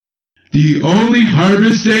The only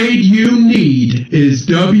harvest aid you need is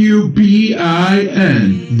WBIN,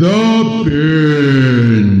 The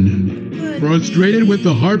Bin. Frustrated with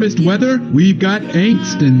the harvest weather? We've got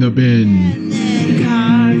angst in the bin.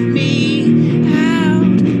 Carve me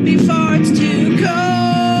out before it's too cold.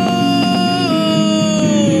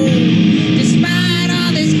 Despite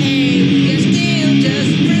all this hay, we are still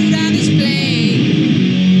just fruit on display.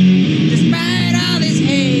 Despite all this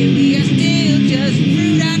hay, we are still just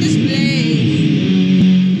fruit on display.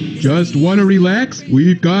 Just want to relax?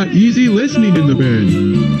 We've got easy listening in the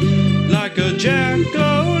bin. Like a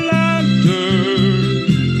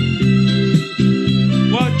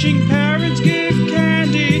jack-o'-lantern, watching parents give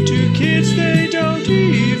candy to kids they don't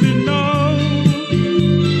even know,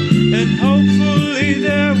 and hopefully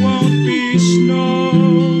there won't be snow.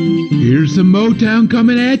 Here's some Motown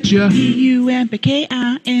coming at ya.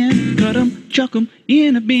 D-U-M-P-K-I-N, cut 'em, chuck 'em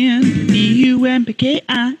in a bin.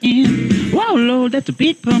 D-U-M-P-K-I-N, whoa, Lord, that's a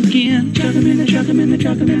big pumpkin. Chuck 'em in the, chuck 'em in the,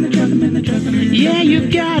 chuck 'em in the, chuck 'em in the, chuck 'em in the. Yeah,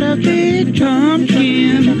 you got a big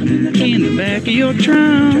pumpkin in the back of your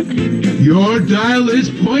trunk. Your dial is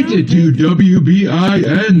pointed to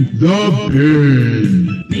WBIN, The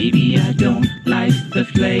Bin. Maybe I don't like the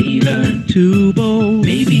flavor, too bold.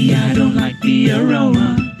 Maybe I don't like the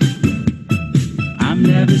aroma. I'm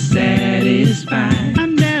never satisfied.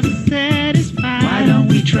 I'm never satisfied. Why don't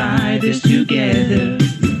we try this together?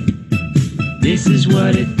 This is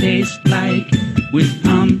what it tastes like with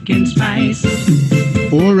pumpkin spice.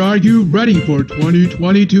 Or are you ready for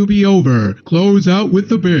 2020 to be over? Close out with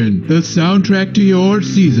The Bin, the soundtrack to your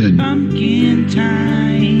season. Pumpkin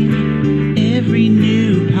time. Every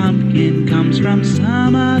new pumpkin comes from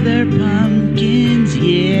some other pumpkins,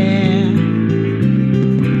 yeah.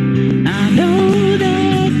 I know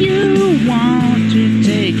that you want to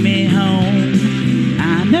take me home.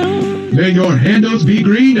 I know. May your handles be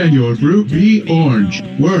green and your fruit be orange.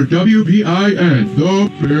 We're WBIN, The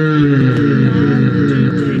Bin.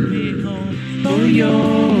 For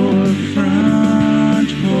your front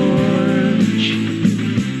porch.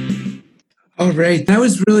 All right. I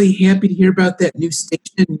was really happy to hear about that new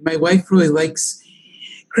station. My wife really likes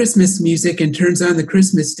Christmas music and turns on the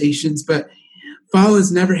Christmas stations, but fall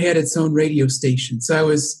has never had its own radio station. So I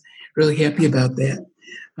was really happy about that.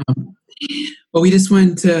 Well, we just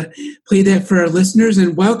wanted to play that for our listeners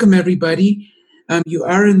and welcome everybody. You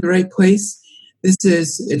are in the right place. It's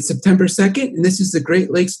September 2nd, and this is the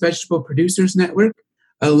Great Lakes Vegetable Producers Network,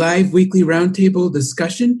 a live weekly roundtable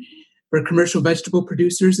discussion for commercial vegetable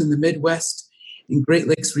producers in the Midwest and Great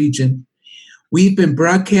Lakes region. We've been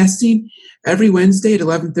broadcasting every Wednesday at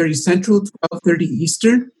 11:30 Central, 12:30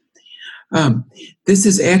 Eastern. This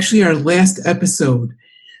is actually our last episode,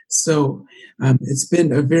 so it's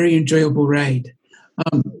been a very enjoyable ride.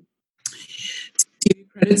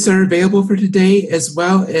 Credits are available for today, as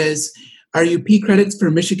well as RUP credits for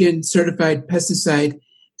Michigan Certified Pesticide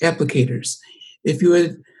Applicators. If you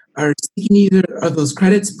are seeking either of those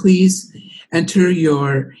credits, please enter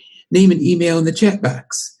your name and email in the chat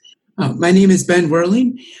box. My name is Ben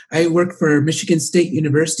Whirling. I work for Michigan State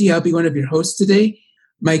University. I'll be one of your hosts today.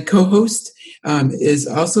 My co-host is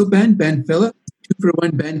also Ben Phillip,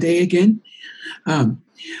 2-for-1 Ben Day again.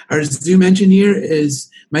 Our Zoom engineer is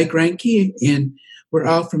Mike Reinke, and we're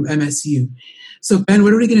all from MSU. So, Ben,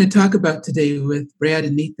 what are we going to talk about today with Brad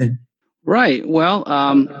and Nathan? Right. Well,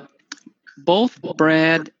 both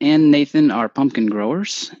Brad and Nathan are pumpkin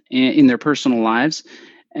growers in their personal lives.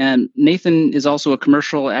 And Nathan is also a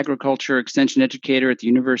commercial agriculture extension educator at the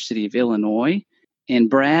University of Illinois. And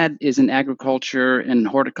Brad is an agriculture and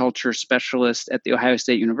horticulture specialist at the Ohio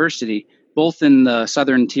State University, both in the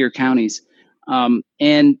southern tier counties.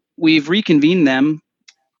 And we've reconvened them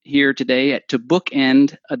here today to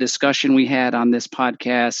bookend a discussion we had on this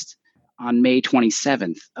podcast on May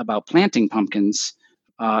 27th about planting pumpkins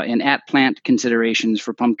and at-plant considerations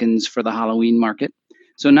for pumpkins for the Halloween market.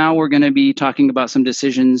 So now we're going to be talking about some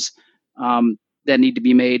decisions that need to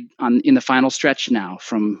be made in the final stretch now,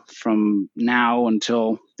 from now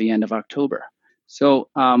until the end of October. So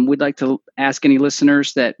we'd like to ask any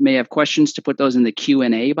listeners that may have questions to put those in the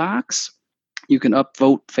Q&A box. You can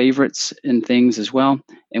upvote favorites and things as well,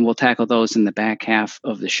 and we'll tackle those in the back half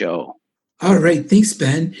of the show. All right. Thanks,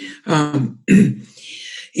 Ben. And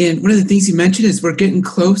one of the things you mentioned is we're getting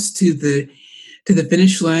close to the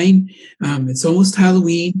finish line. It's almost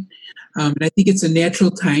Halloween, and I think it's a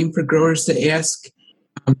natural time for growers to ask,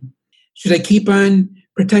 should I keep on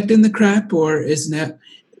protecting the crop, or are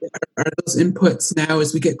those inputs now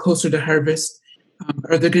as we get closer to harvest,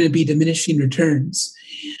 are there going to be diminishing returns?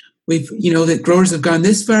 That growers have gone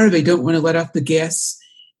this far, they don't want to let off the gas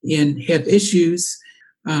and have issues.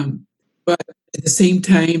 but at the same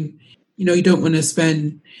time, you don't want to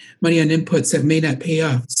spend money on inputs that may not pay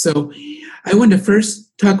off. So I wanted to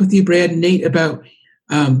first talk with you, Brad and Nate, about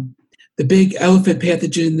the big elephant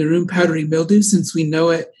pathogen in the room, powdery mildew, since we know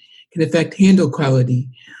it can affect handle quality.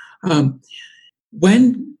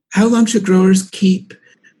 How long should growers keep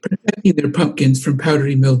protecting their pumpkins from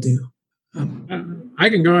powdery mildew? I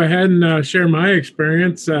can go ahead and share my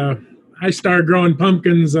experience. I started growing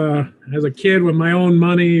pumpkins as a kid with my own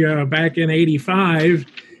money back in '85.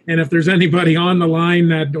 And if there's anybody on the line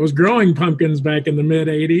that was growing pumpkins back in the mid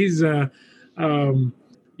 '80s,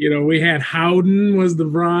 we had Howden was the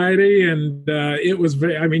variety, and it was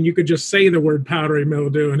you could just say the word powdery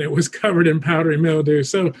mildew and it was covered in powdery mildew.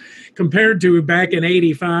 So compared to back in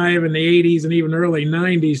 '85 and the '80s and even early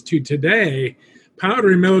 '90s to today,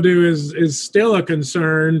 powdery mildew is still a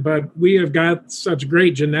concern, but we have got such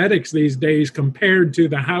great genetics these days compared to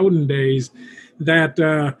the Howden days that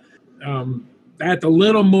that's a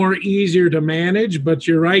little more easier to manage. But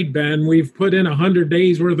you're right, Ben. We've put in 100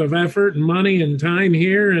 days worth of effort and money and time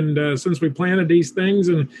here, and since we planted these things,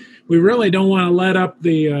 and we really don't want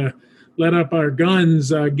to let up our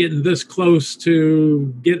guns getting this close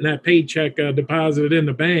to getting that paycheck deposited in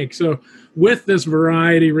the bank. So with this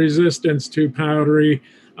variety resistance to powdery,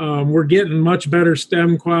 we're getting much better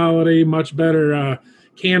stem quality, much better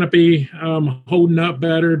canopy, holding up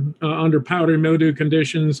better under powdery mildew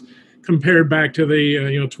conditions compared back to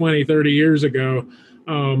the 20, 30 years ago.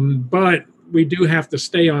 But we do have to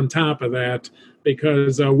stay on top of that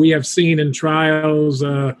because we have seen in trials,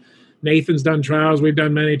 Nathan's done trials, we've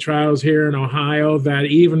done many trials here in Ohio, that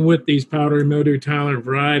even with these powdery mildew tolerant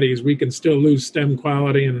varieties, we can still lose stem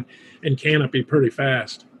quality and canopy pretty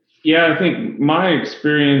fast. Yeah, I think my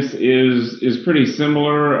experience is pretty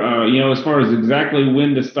similar. As far as exactly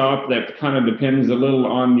when to stop, that kind of depends a little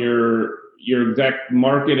on your exact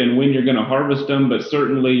market and when you're going to harvest them. But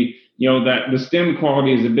certainly, that the stem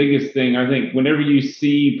quality is the biggest thing. I think whenever you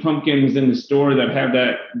see pumpkins in the store that have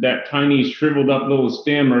that tiny shriveled up little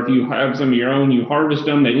stem, or if you have some of your own, you harvest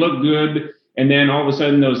them, they look good, and then all of a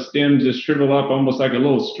sudden those stems just shrivel up almost like a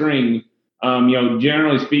little string.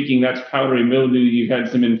 Generally speaking, that's powdery mildew. You've had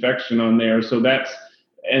some infection on there. So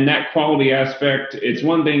and that quality aspect, it's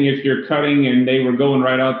one thing if you're cutting and they were going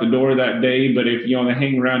right out the door that day, but if they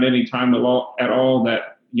hang around any time at all,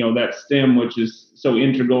 that stem, which is so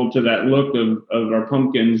integral to that look of our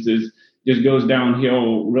pumpkins, just goes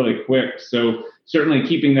downhill really quick. So certainly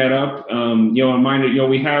keeping that up, in mind,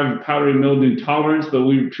 we have powdery mildew tolerance, but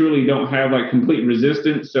we truly don't have like complete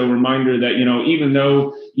resistance. So reminder that, even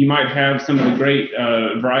though you might have some of the great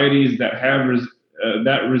varieties that have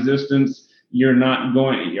that resistance, you're not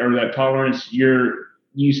going, or that tolerance,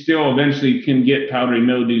 you still eventually can get powdery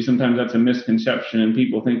mildew. Sometimes that's a misconception and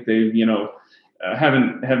people think they've,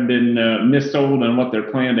 have been missold on what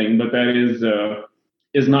they're planting, but that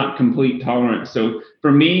is not complete tolerance. So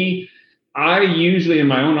for me, I usually in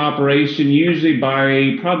my own operation, usually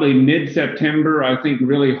by probably mid-September, I think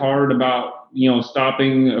really hard about,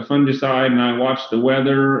 stopping a fungicide, and I watch the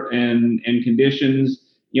weather and conditions.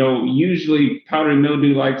 Usually powdery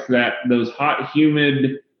mildew likes those hot,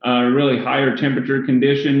 humid, really higher temperature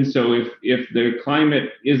conditions. So if the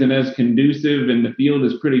climate isn't as conducive and the field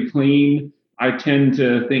is pretty clean, I tend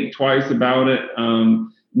to think twice about it,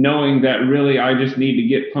 knowing that really I just need to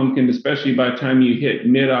get pumpkin, especially by the time you hit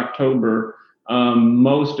mid-October.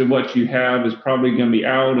 Most of what you have is probably going to be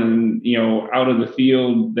out and, out of the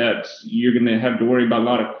field, that you're going to have to worry about a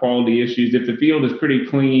lot of quality issues. If the field is pretty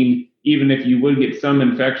clean, even if you would get some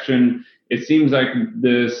infection, it seems like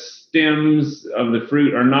the stems of the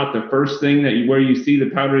fruit are not the first thing where you see the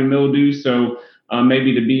powdery mildew. So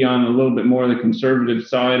maybe to be on a little bit more of the conservative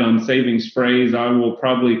side on saving sprays, I will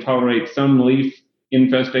probably tolerate some leaf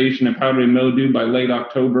infestation of powdery mildew by late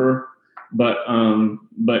October, but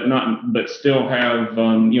still have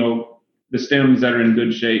the stems that are in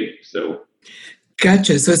good shape. So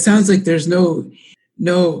gotcha. So it sounds like there's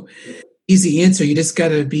no easy answer. You just got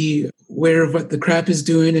to be aware of what the crop is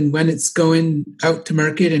doing and when it's going out to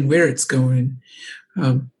market and where it's going.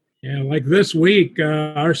 Yeah, like this week,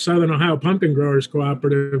 our Southern Ohio Pumpkin Growers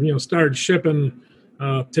Cooperative, started shipping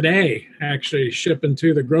today, actually shipping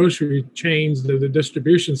to the grocery chains, to the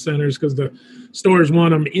distribution centers, because the stores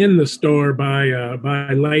want them in the store by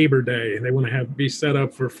Labor Day. They want to be set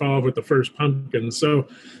up for fall with the first pumpkins. So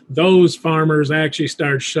those farmers actually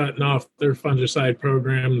started shutting off their fungicide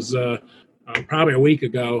programs probably a week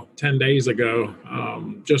ago, 10 days ago,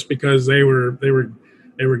 just because they were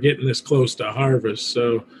they were getting this close to harvest.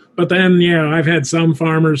 So, but then, I've had some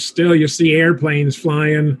farmers still, you see airplanes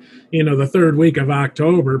flying, the third week of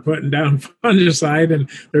October, putting down fungicide, and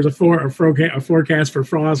there's a forecast for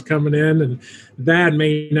frost coming in, and that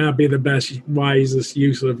may not be the best, wisest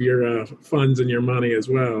use of your funds and your money as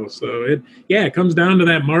well. So it comes down to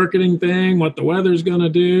that marketing thing, what the weather's going to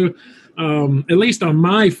do. At least on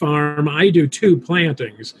my farm, I do 2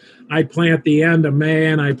 plantings. I plant the end of May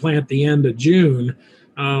and I plant the end of June,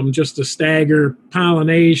 just to stagger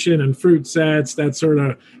pollination and fruit sets. That sort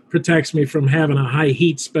of protects me from having a high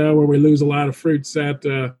heat spell where we lose a lot of fruit set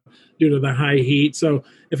due to the high heat. So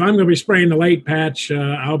if I'm going to be spraying the late patch,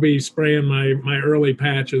 I'll be spraying my early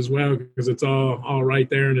patch as well, because it's all right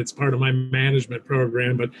there and it's part of my management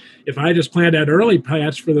program. But if I just plant that early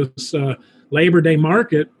patch for this Labor Day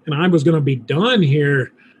market, and I was going to be done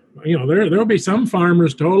here, there'll be some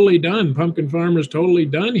farmers totally done, pumpkin farmers totally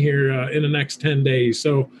done here in the next 10 days.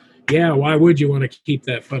 So, why would you want to keep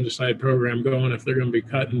that fungicide program going if they're going to be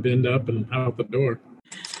cut and binned up and out the door?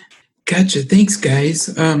 Gotcha. Thanks,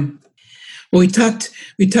 guys. Well, you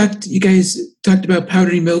guys talked about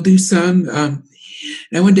powdery mildew some. And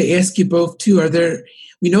I wanted to ask you both too,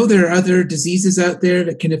 we know there are other diseases out there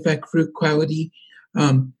that can affect fruit quality.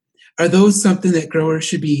 Are those something that growers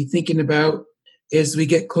should be thinking about as we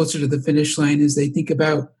get closer to the finish line, as they think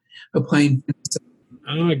about applying?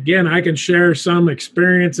 Again, I can share some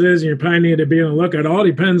experiences, and you probably need to be on the lookout. It all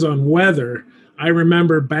depends on weather. I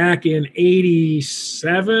remember back in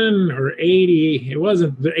 87 or 80,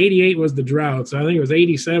 88 was the drought, so I think it was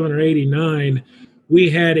 87 or 89, we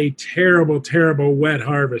had a terrible, terrible wet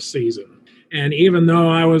harvest season. And even though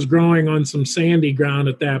I was growing on some sandy ground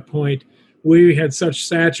at that point, we had such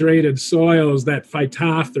saturated soils that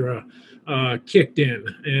Phytophthora kicked in.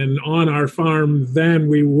 And on our farm then,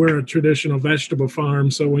 we were a traditional vegetable farm.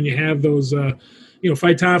 So when you have those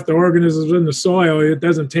Phytophthora organisms in the soil, it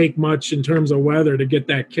doesn't take much in terms of weather to get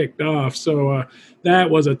that kicked off. So that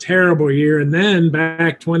was a terrible year. And then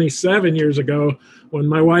back 27 years ago, when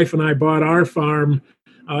my wife and I bought our farm,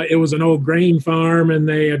 it was an old grain farm, and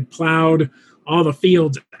they had plowed all the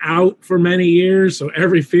fields out for many years. So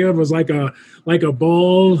every field was like a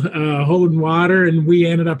bowl holding water. And we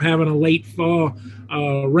ended up having a late fall,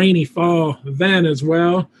 rainy fall then as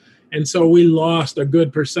well. And so we lost a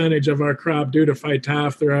good percentage of our crop due to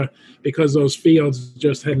Phytophthora because those fields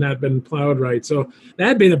just had not been plowed right. So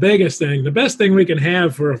that'd be the biggest thing. The best thing we can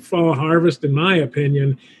have for a fall harvest, in my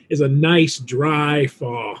opinion, is a nice dry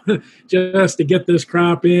fall, just to get this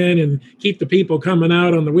crop in and keep the people coming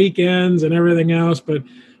out on the weekends and everything else. But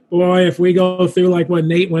boy, if we go through like what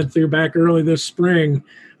Nate went through back early this spring,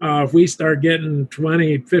 if we start getting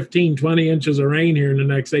 15, 20 inches of rain here in the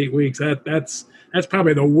next 8 weeks, that's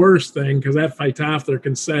probably the worst thing, because that Phytophthora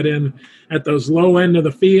can set in at those low end of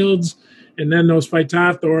the fields, and then those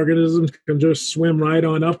Phytophthora organisms can just swim right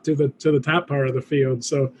on up to the top part of the field.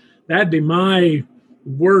 So that'd be my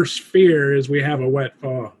worst fear, is we have a wet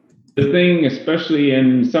fall. The thing, especially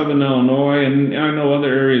in southern Illinois, and I know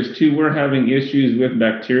other areas too, we're having issues with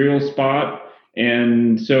bacterial spot.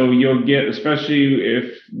 And so you'll get, especially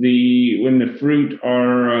when the fruit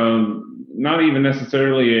are not even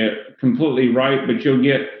necessarily completely ripe, but you'll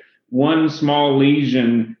get one small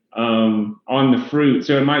lesion on the fruit.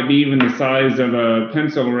 So it might be even the size of a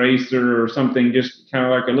pencil eraser or something, just kind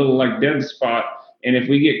of like a little like dead spot. And if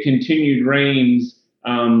we get continued rains,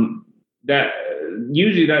 that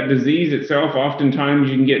usually that disease itself, oftentimes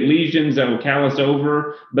you can get lesions that will callus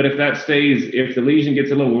over. But if the lesion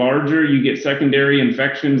gets a little larger, you get secondary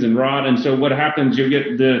infections and rot. And so what happens, you'll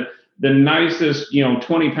get the nicest,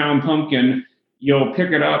 20-pound pumpkin, you'll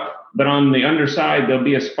pick it up, but on the underside, there'll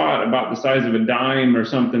be a spot about the size of a dime or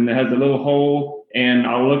something that has a little hole. And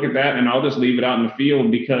I'll look at that and I'll just leave it out in the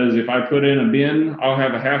field, because if I put it in a bin, I'll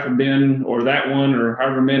have a half a bin, or that one, or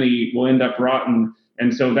however many will end up rotten.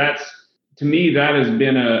 And so to me, that has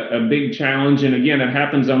been a big challenge. And again, it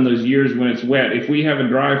happens on those years when it's wet. If we have a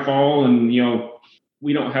dry fall and,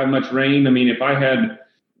 we don't have much rain, I mean, if I had,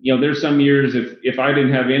 there's some years if I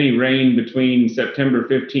didn't have any rain between September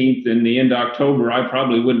 15th and the end of October, I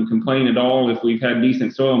probably wouldn't complain at all if we've had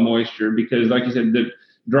decent soil moisture, because like you said, the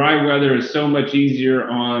dry weather is so much easier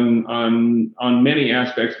on many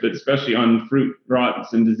aspects, but especially on fruit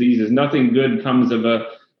rots and diseases. Nothing good comes of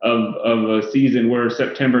a season where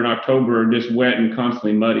September and October are just wet and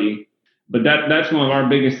constantly muddy. But that's one of our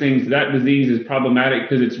biggest things. That disease is problematic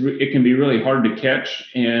because it can be really hard to catch,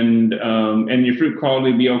 and your fruit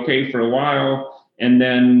quality will be okay for a while, And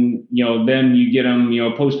then, then you get them,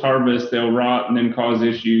 post-harvest, they'll rot and then cause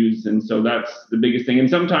issues. And so that's the biggest thing. And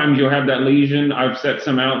sometimes you'll have that lesion. I've set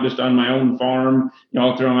some out just on my own farm.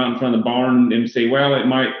 I'll throw them out in front of the barn and say, well, it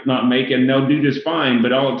might not make it, and they'll do just fine.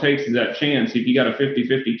 But all it takes is that chance. If you got a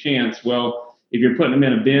 50-50 chance, well, if you're putting them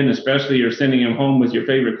in a bin, especially you're sending them home with your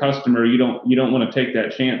favorite customer, you don't want to take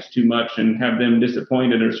that chance too much and have them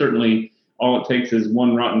disappointed. Or certainly all it takes is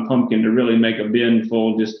one rotten pumpkin to really make a bin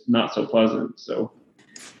full just not so pleasant. So,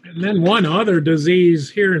 and then one other disease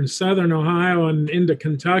here in southern Ohio and into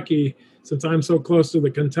Kentucky, since I'm so close to the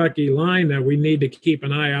Kentucky line, that we need to keep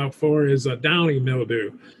an eye out for is a downy mildew.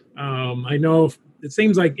 I know it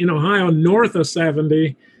seems like in Ohio, north of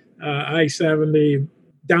 70, I-70,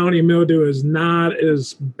 downy mildew is not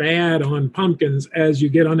as bad on pumpkins as you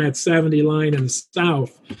get on that 70 line in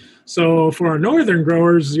south. So for our northern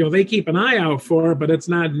growers, they keep an eye out for it, but it's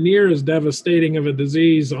not near as devastating of a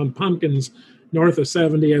disease on pumpkins north of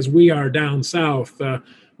 70 as we are down south.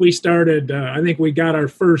 We started, I think we got our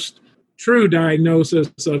first true diagnosis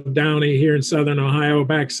of downy here in southern Ohio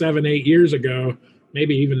back 7-8 years ago,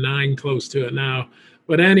 maybe even 9, close to it now.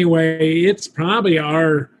 But anyway, it's probably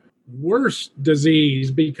our worst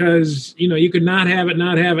disease because, you could not have it.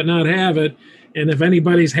 And if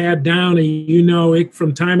anybody's had downy, it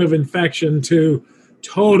from time of infection to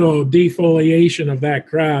total defoliation of that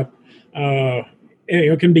crop,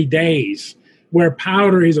 it can be days. Where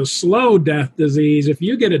powdery is a slow death disease, if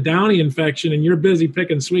you get a downy infection and you're busy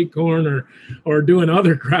picking sweet corn or doing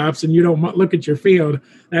other crops and you don't look at your field,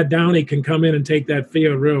 that downy can come in and take that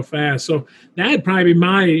field real fast. So that'd probably be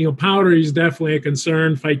my, powdery is definitely a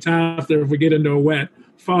concern. Phytophthora if we get into a wet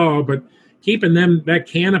fall, but keeping that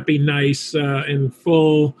canopy nice and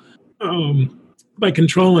full by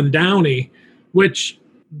controlling downy, which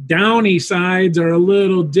downy sides are a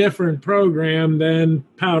little different program than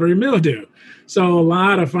powdery mildew. So a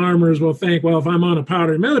lot of farmers will think, well, if I'm on a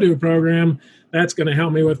powdery mildew program, that's going to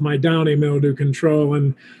help me with my downy mildew control.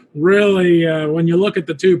 And really, when you look at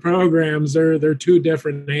the two programs, they're two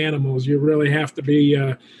different animals. You really have to be,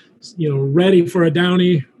 ready for a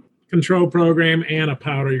downy control program and a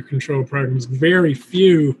powdery control program. Very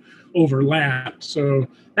few overlap. So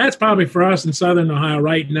that's probably for us in southern Ohio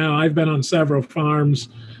right now. I've been on several farms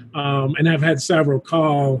and I've had several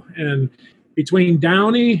call, and between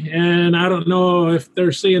downy and I don't know if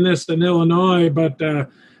they're seeing this in Illinois, but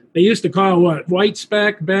they used to call white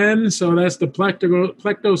speck, Ben. So that's the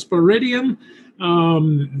Plectosporidium.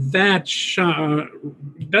 That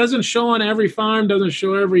doesn't show on every farm, doesn't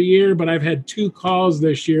show every year, but I've had 2 calls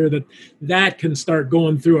this year that can start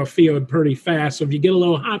going through a field pretty fast. So if you get a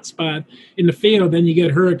little hot spot in the field, then you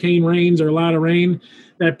get hurricane rains or a lot of rain,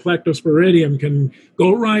 that Plectosporidium can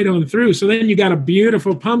go right on through. So then you got a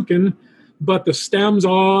beautiful pumpkin, but the stems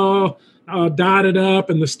all dotted up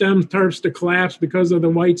and the stem starts to collapse because of the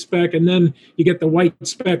white speck, and then you get the white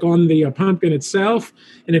speck on the pumpkin itself.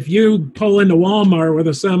 And if you pull into Walmart with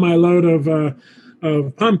a semi-load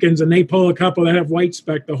of pumpkins and they pull a couple that have white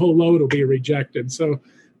speck, the whole load will be rejected. So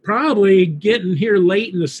probably getting here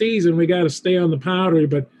late in the season, we got to stay on the powdery,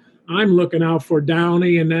 but I'm looking out for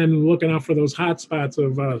downy and then looking out for those hot spots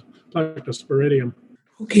of Plectosporidium.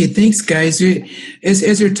 Okay, thanks, guys.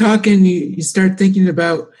 As you're talking, you start thinking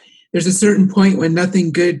about there's a certain point when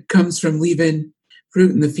nothing good comes from leaving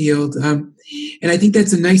fruit in the field. And I think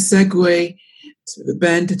that's a nice segue,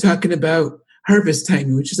 Ben, to talking about harvest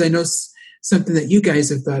timing, which is, I know, something that you guys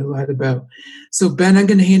have thought a lot about. So, Ben, I'm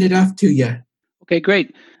going to hand it off to you. Okay,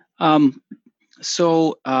 great.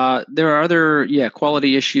 So there are other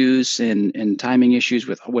quality issues and timing issues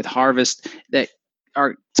with harvest that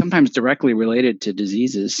are sometimes directly related to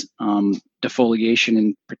diseases, defoliation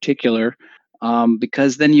in particular,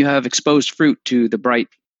 because then you have exposed fruit to the bright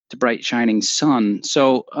shining sun.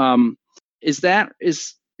 So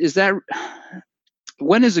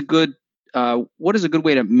what is a good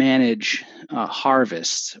way to manage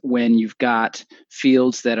harvest when you've got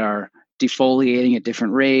fields that are defoliating at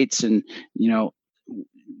different rates, and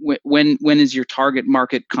when is your target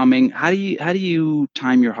market coming? How do you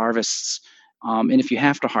time your harvests? And if you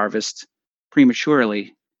have to harvest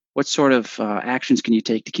prematurely, what sort of actions can you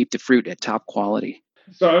take to keep the fruit at top quality?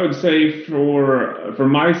 So I would say for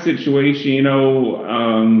my situation,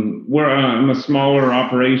 I'm a smaller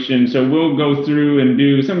operation, so we'll go through and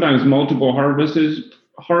do sometimes multiple harvests,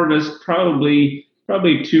 probably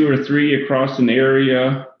 2 or 3 across an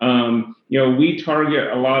area. We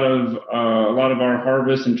target a lot of our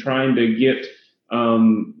harvest and trying to get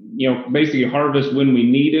basically harvest when we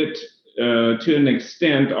need it. To an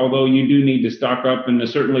extent, although you do need to stock up, and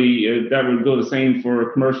certainly that would go the same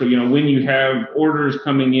for commercial. When you have orders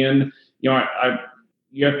coming in, I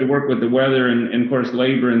you have to work with the weather and of course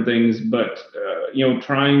labor and things, but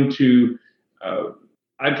trying to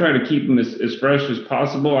I try to keep them as fresh as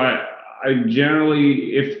possible. I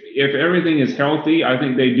generally, if everything is healthy, I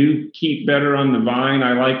think they do keep better on the vine.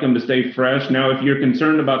 I like them to stay fresh. Now, if you're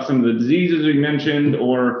concerned about some of the diseases we mentioned,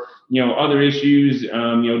 or other issues,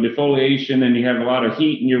 defoliation, and you have a lot of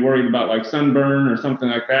heat, and you're worried about like sunburn or something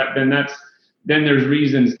like that, then there's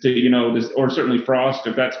reasons to or certainly frost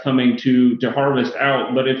if that's coming to harvest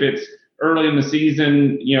out. But if it's early in the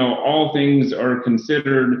season, all things are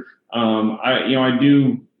considered.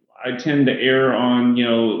 I tend to err on,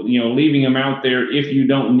 leaving them out there if you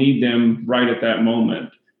don't need them right at that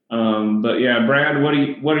moment. But yeah, Brad,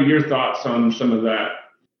 what are your thoughts on some of that?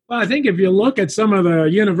 Well, I think if you look at some of the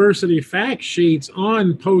university fact sheets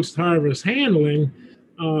on post-harvest handling,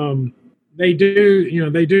 they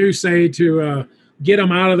do say to get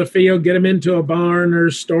them out of the field, get them into a barn.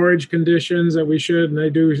 There's storage conditions that we should, and they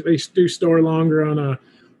do store longer on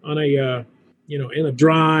a in a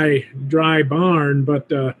dry barn.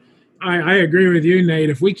 But I agree with you, Nate.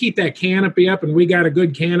 If we keep that canopy up and we got a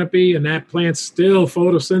good canopy and that plant's still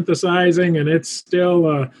photosynthesizing and it's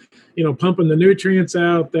still, pumping the nutrients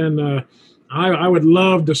out, then I would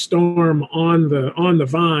love to storm on the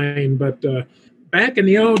vine. But back in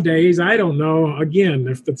the old days, I don't know, again,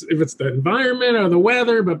 if it's the environment or the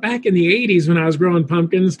weather, but back in the 80s when I was growing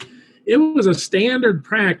pumpkins, it was a standard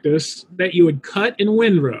practice that you would cut in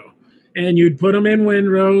windrow. And you'd put them in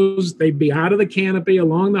windrows. They'd be out of the canopy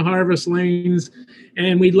along the harvest lanes,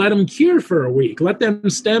 and we'd let them cure for a week. Let them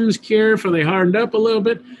stems cure for they hardened up a little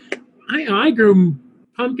bit. I grew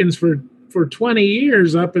pumpkins for 20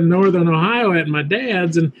 years up in northern Ohio at my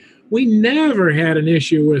dad's, and we never had an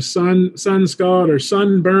issue with sun scald or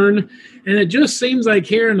sunburn. And it just seems like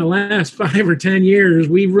here in the last 5 or 10 years,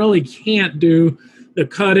 we really can't do the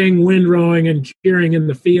cutting, windrowing, and curing in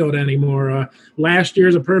the field anymore. Last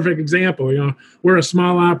year's a perfect example. We're a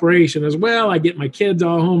small operation as well. I get my kids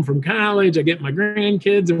all home from college. I get my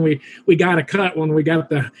grandkids, and we got to cut when we got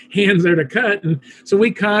the hands there to cut. And so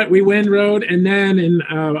we cut, we windrowed, and then in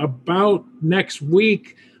about next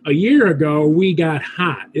week, a year ago, we got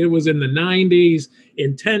hot. It was in the 90s,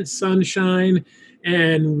 intense sunshine,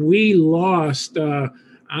 and we lost,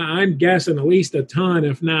 I'm guessing, at least a ton,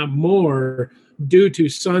 if not more, due to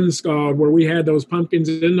sun scald, where we had those pumpkins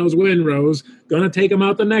in those windrows. Going to take them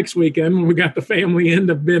out the next weekend when we got the family in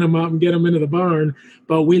to bin them up and get them into the barn.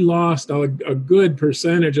 But we lost a good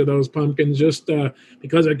percentage of those pumpkins just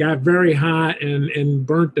because it got very hot and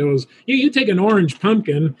burnt those. You take an orange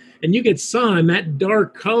pumpkin and you get sun, that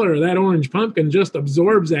dark color of that orange pumpkin just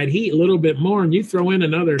absorbs that heat a little bit more, and you throw in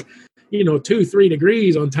another 2-3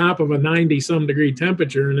 degrees on top of a 90-some degree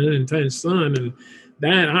temperature and an intense sun, and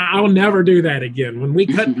that I'll never do that again. When we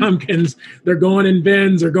cut pumpkins, they're going in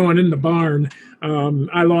bins or going in the barn.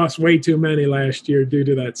 I lost way too many last year due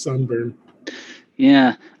to that sunburn.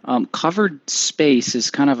 Yeah, covered space is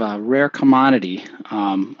kind of a rare commodity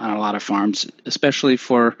on a lot of farms, especially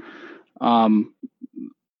for like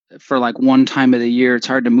one time of the year. It's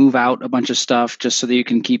hard to move out a bunch of stuff just so that you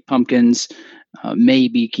can keep pumpkins.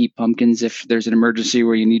 Maybe keep pumpkins if there's an emergency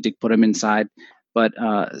where you need to put them inside. But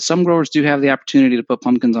some growers do have the opportunity to put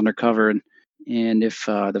pumpkins under cover, and if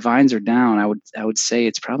the vines are down, I would say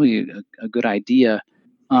it's probably a good idea.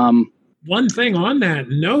 One thing on that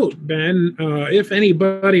note, Ben, if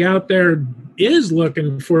anybody out there is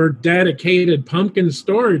looking for dedicated pumpkin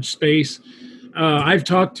storage space, I've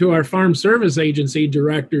talked to our farm service agency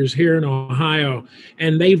directors here in Ohio,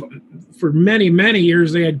 and for many, many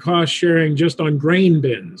years, they had cost sharing just on grain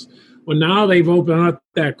bins. Well, now they've opened up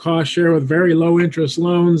that cost share with very low interest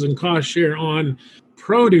loans and cost share on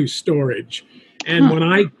produce storage. And when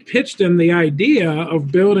I pitched them the idea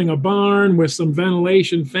of building a barn with some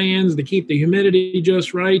ventilation fans to keep the humidity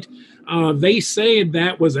just right, they said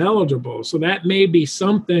that was eligible. So that may be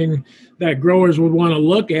something that growers would want to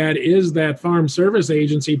look at, is that farm service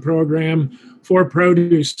agency program for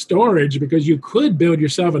produce storage, because you could build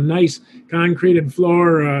yourself a nice concreted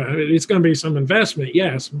floor. It's going to be some investment,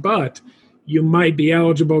 yes, but you might be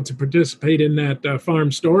eligible to participate in that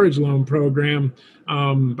farm storage loan program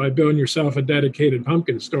by building yourself a dedicated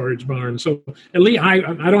pumpkin storage barn. So at least I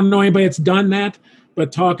don't know anybody that's done that,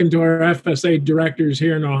 but talking to our FSA directors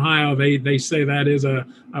here in Ohio, they say that is a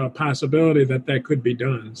possibility that could be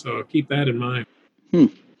done. So keep that in mind.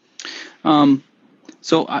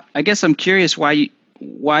 So I guess I'm curious why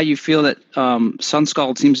you feel that sun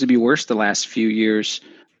scald seems to be worse the last few years.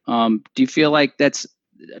 Do you feel like that's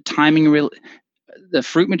timing, the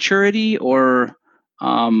fruit maturity, or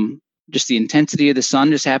just the intensity of the sun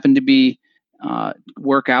just happened to be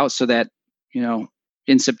work out so that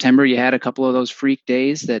in September you had a couple of those freak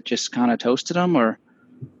days that just kind of toasted them, or?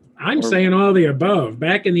 I'm saying all the above.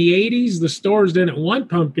 Back in the 80s, the stores didn't want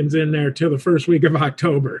pumpkins in there till the first week of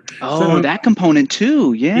October. Oh, so, that component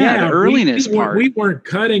too. Yeah, the earliness part. We weren't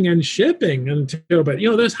cutting and shipping until, but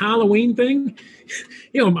this Halloween thing,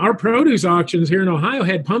 our produce auctions here in Ohio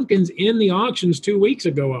had pumpkins in the auctions 2 weeks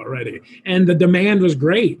ago already. And the demand was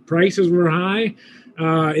great. Prices were high.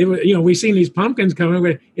 We've seen these pumpkins coming,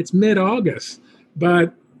 but it's mid-August.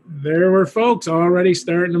 But there were folks already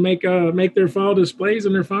starting to make their fall displays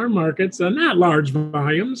in their farm markets, not large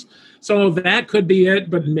volumes. So that could be it,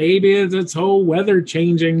 but maybe it's this whole weather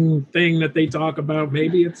changing thing that they talk about.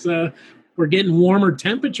 Maybe it's we're getting warmer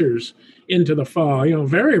temperatures into the fall.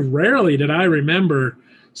 Very rarely did I remember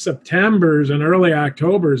Septembers and early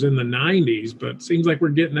Octobers in the 90s, but it seems like we're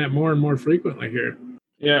getting that more and more frequently here.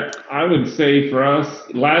 Yeah, I would say for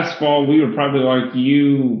us, last fall, we were probably like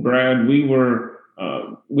you, Brad. We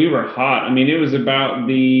were hot. I mean, it was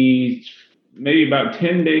maybe about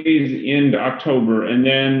 10 days into October, and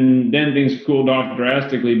then things cooled off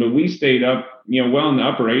drastically, but we stayed up, well in the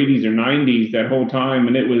upper 80s or 90s that whole time.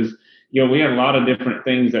 And it was, we had a lot of different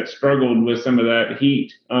things that struggled with some of that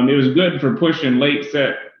heat. It was good for pushing late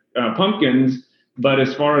set pumpkins, but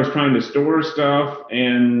as far as trying to store stuff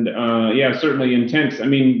and certainly intense. I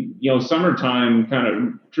mean, summertime kind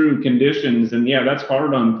of true conditions, and that's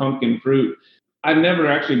hard on pumpkin fruit. I've never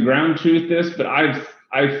actually ground truthed this, but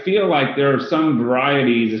I feel like there are some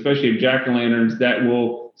varieties, especially of jack-o'-lanterns, that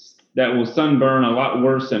will sunburn a lot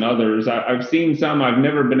worse than others. I've seen some. I've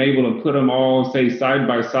never been able to put them all, say, side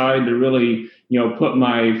by side to really, put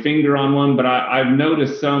my finger on one. But I've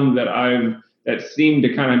noticed some that seem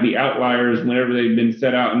to kind of be outliers whenever they've been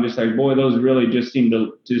set out, and just like, boy, those really just seem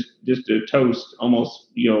to just to toast almost,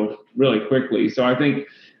 really quickly. So I think.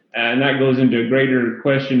 And that goes into a greater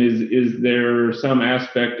question, is there some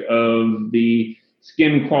aspect of the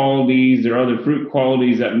skin qualities or other fruit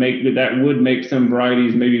qualities that would make some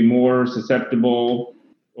varieties maybe more susceptible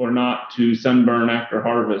or not to sunburn after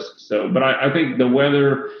harvest? So, but I think the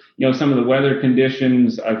weather, some of the weather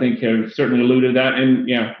conditions, I think have certainly alluded to that. And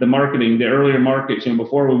the marketing, the earlier markets,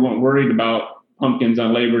 before we weren't worried about pumpkins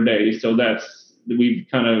on Labor Day. So we've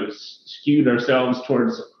kind of skewed ourselves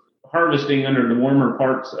towards harvesting under the warmer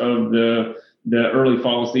parts of the early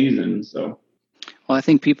fall season. So, well, I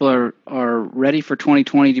think people are ready for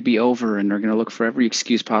 2020 to be over, and they're going to look for every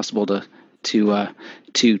excuse possible to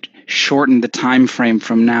shorten the time frame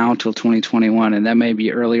from now till 2021, and that may be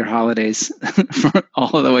earlier holidays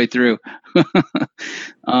all the way through.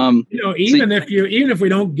 Even if we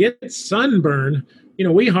don't get sunburn,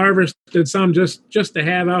 we harvested some just to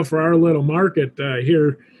have out for our little market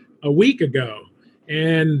here a week ago.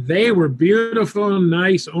 And they were beautiful,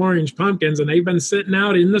 nice orange pumpkins, and they've been sitting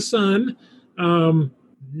out in the sun.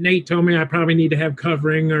 Nate told me I probably need to have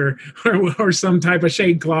covering or some type of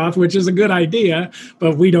shade cloth, which is a good idea,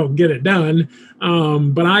 but we don't get it done.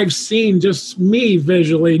 But I've seen, just me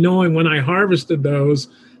visually knowing when I harvested those,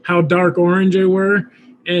 how dark orange they were,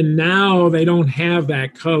 and now they don't have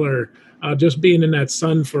that color, just being in that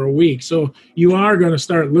sun for a week. So you are going to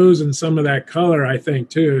start losing some of that color, I think,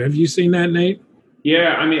 too. Have you seen that, Nate?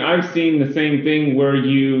 Yeah, I mean, I've seen the same thing where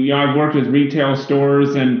I've worked with retail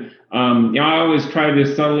stores, and I always try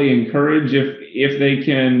to subtly encourage if they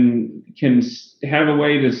can have a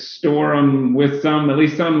way to store them with at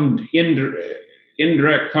least some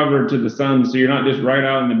indirect cover to the sun, so you're not just right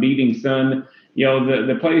out in the beating sun.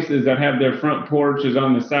 The places that have their front porches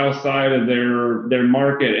on the south side of their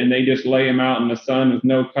market, and they just lay them out in the sun with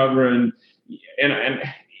no cover, and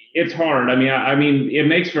it's hard. I mean, it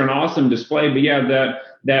makes for an awesome display, but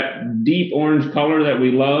that deep orange color that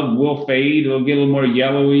we love will fade. It'll get a little more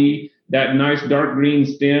yellowy. That nice dark green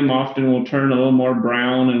stem often will turn a little more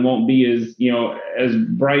brown and won't be as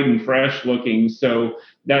bright and fresh looking. So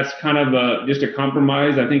that's kind of just a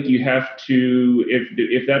compromise. I think you have to,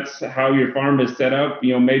 if that's how your farm is set up,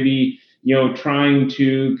 maybe trying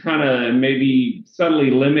to kind of maybe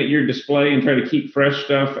subtly limit your display and try to keep fresh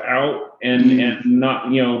stuff out and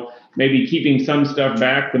not, maybe keeping some stuff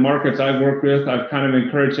back. The markets I've worked with, I've kind of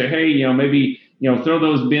encouraged, say, hey, maybe, throw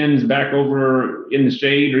those bins back over in the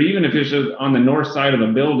shade, or even if it's just on the north side of a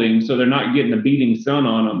building, so they're not getting the beating sun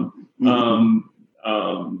on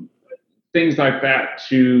them. Things like that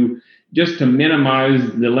just to minimize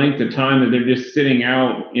the length of time that they're just sitting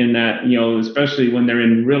out in that, especially when they're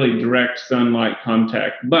in really direct sunlight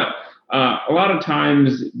contact. But a lot of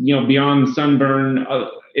times, beyond sunburn,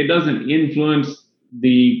 it doesn't influence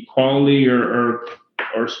the quality or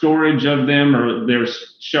storage of them or their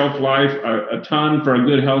shelf life a ton for a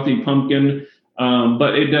good healthy pumpkin.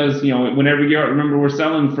 But it does, whenever remember, we're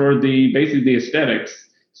selling for basically the aesthetics.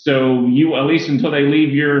 So you, at least until they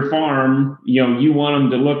leave your farm, you want them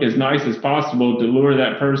to look as nice as possible to lure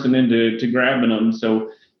that person into grabbing them. So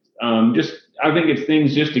I think it's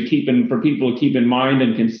things just for people to keep in mind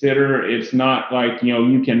and consider. It's not like,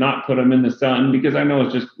 you cannot put them in the sun, because I know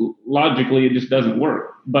it's just logically, it just doesn't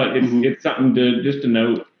work, but it's something to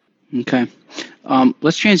note. Okay.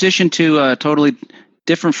 Let's transition to a totally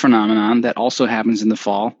different phenomenon that also happens in the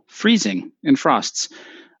fall: freezing and frosts.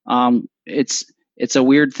 It's a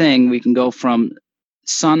weird thing. We can go from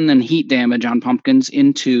sun and heat damage on pumpkins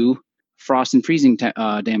into frost and freezing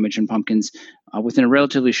damage on pumpkins within a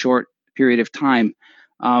relatively short period of time.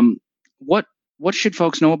 What should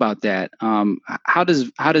folks know about that? How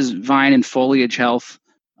does vine and foliage health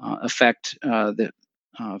affect the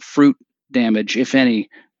fruit damage, if any?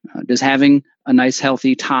 Does having a nice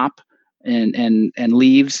healthy top and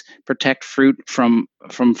leaves protect fruit from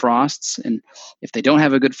frosts? And if they don't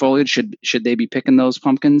have a good foliage, should they be picking those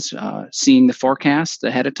pumpkins, seeing the forecast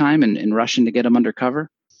ahead of time and rushing to get them under cover?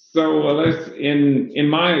 So in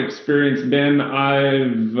my experience, Ben,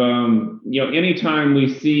 I've anytime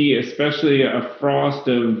we see, especially a frost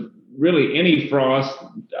of really any frost,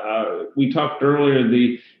 we talked earlier,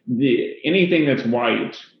 the anything that's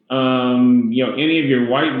white. Any of your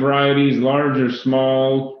white varieties, large or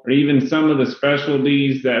small, or even some of the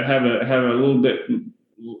specialties that have a little bit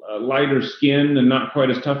lighter skin and not quite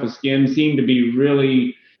as tough a skin, seem to be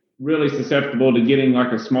really, really susceptible to getting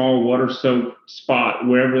like a small water-soaked spot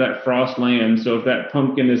wherever that frost lands. So if that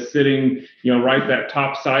pumpkin is sitting, right that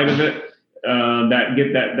top side of it,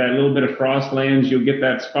 that little bit of frost lands, you'll get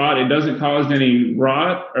that spot. It doesn't cause any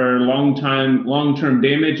rot or long-term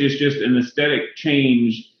damage. It's just an aesthetic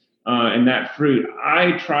change in that fruit.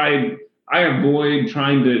 I avoid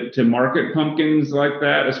trying to market pumpkins like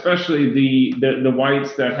that, especially the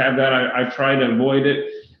whites that have that. I try to avoid it.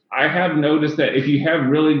 I have noticed that if you have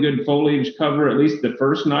really good foliage cover, at least the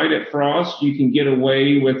first night at frost, you can get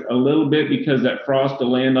away with a little bit, because that frost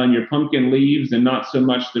will land on your pumpkin leaves and not so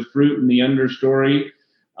much the fruit in the understory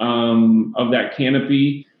of that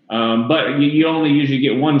canopy. But you only usually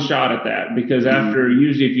get one shot at that, because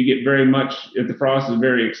usually if you get if the frost is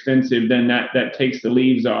very extensive, then that takes the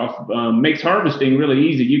leaves off, makes harvesting really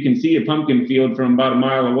easy. You can see a pumpkin field from about a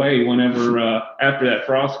mile away whenever after that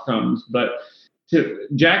frost comes. But to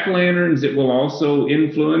jack-o'-lanterns, it will also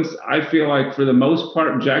influence. I feel like for the most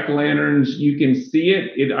part, jack-o'-lanterns, you can see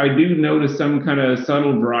it. I do notice some kind of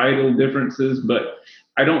subtle varietal differences, but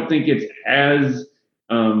I don't think it's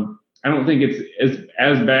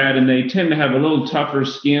as bad, and they tend to have a little tougher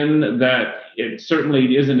skin that it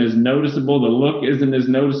certainly isn't as noticeable. The look isn't as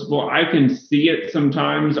noticeable. I can see it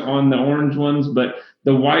sometimes on the orange ones, but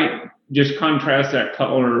the white just contrasts that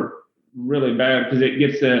color really bad, because it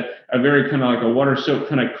gets a very kind of like a water soaked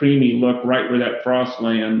kind of creamy look right where that frost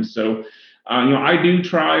lands. So I do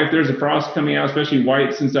try, if there's a frost coming out, especially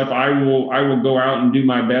whites and stuff, I will go out and do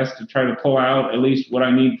my best to try to pull out at least what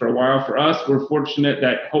I need for a while. For us, we're fortunate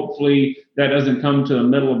that hopefully that doesn't come to the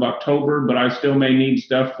middle of October, but I still may need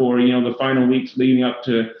stuff for, the final weeks leading up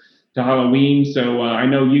to Halloween. So I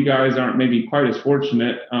know you guys aren't maybe quite as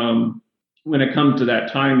fortunate when it comes to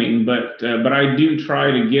that timing, but I do try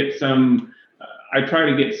to get some. I try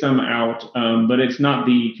to get some out, but it's not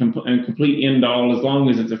the complete end all, as long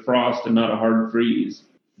as it's a frost and not a hard freeze.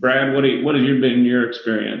 Brad, what has been your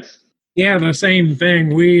experience? Yeah, the same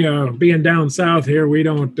thing. We, being down south here, we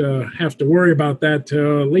don't have to worry about that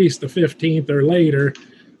till at least the 15th or later.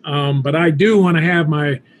 But I do want to have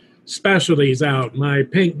my specialties out: my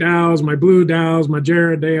pink dowels, my blue dowels, my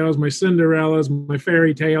Gerardias, my Cinderellas, my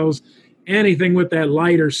fairy tales, anything with that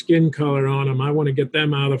lighter skin color on them. I want to get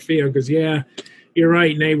them out of the field, because, yeah, you're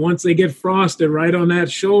right, Nate. Once they get frosted right on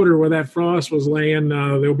that shoulder where that frost was laying,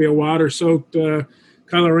 there'll be a water-soaked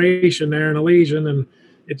coloration there and a lesion. And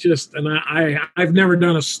it's just, and I've never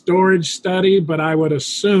done a storage study, but I would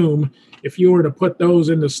assume if you were to put those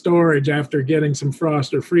into storage after getting some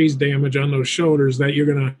frost or freeze damage on those shoulders, that you're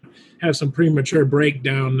going to have some premature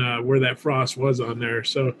breakdown where that frost was on there.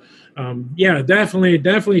 So, yeah,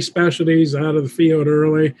 definitely specialties out of the field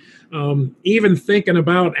early. Even thinking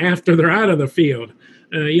about after they're out of the field.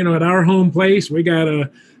 At our home place, we got a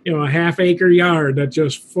half-acre yard that's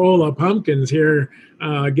just full of pumpkins here.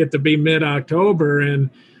 Get to be mid-October, and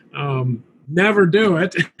never do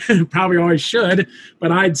it. Probably always should,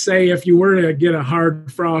 but I'd say if you were to get a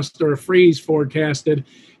hard frost or a freeze forecasted,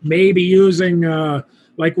 maybe using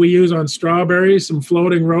like we use on strawberries, some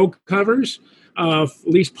floating row covers. at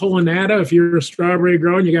least pulling that if you're a strawberry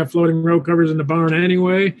grower and you got floating row covers in the barn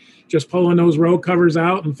anyway, just pulling those row covers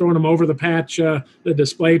out and throwing them over the patch, the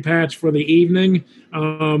display patch for the evening.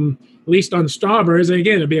 At least on strawberries, and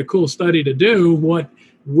again, it'd be a cool study to do. What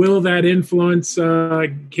will that influence?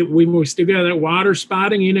 We still got that water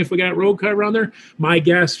spotting, even if we got row cover on there. My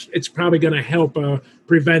guess, it's probably going to help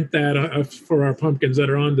prevent that for our pumpkins that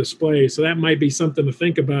are on display. So that might be something to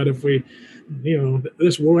think about if we,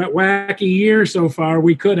 this wacky year so far,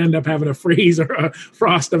 we could end up having a freeze or a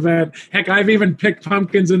frost event. Heck, I've even picked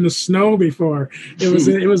pumpkins in the snow before.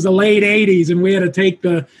 It was the late '80s, and we had to take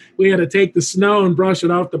the snow and brush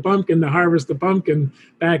it off the pumpkin to harvest the pumpkin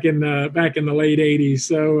back in the late '80s.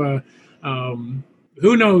 So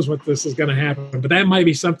who knows what this is going to happen? But that might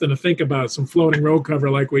be something to think about. Some floating row cover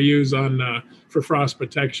like we use for frost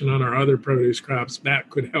protection on our other produce crops, that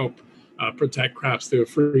could help protect crops through a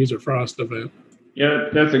freeze or frost event. Yeah,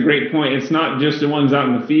 that's a great point. It's not just the ones out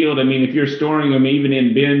in the field. I mean, if you're storing them even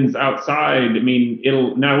in bins outside, I mean, it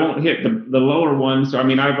won't hit the lower ones. So, I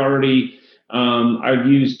mean, I've already, I've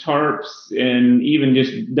used tarps and even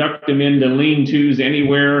just ducked them into lean-tos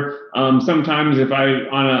anywhere. Sometimes if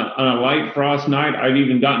on a light frost night, I've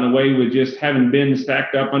even gotten away with just having bins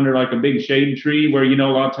stacked up under like a big shade tree where, a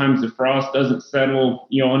lot of times the frost doesn't settle,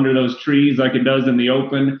 under those trees like it does in the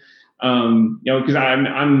open. Because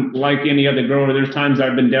I'm like any other grower. There's times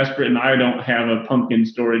I've been desperate and I don't have a pumpkin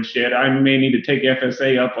storage shed. I may need to take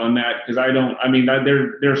FSA up on that because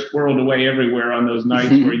they're squirreled away everywhere on those nights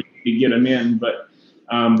where you get them in. But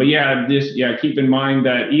keep in mind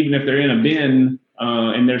that even if they're in a bin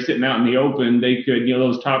and they're sitting out in the open, they could,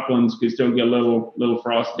 those top ones could still get a little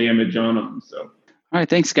frost damage on them. So. All right,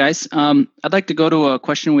 thanks, guys. I'd like to go to a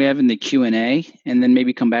question we have in the Q&A and then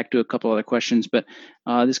maybe come back to a couple other questions. But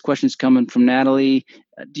this question is coming from Natalie.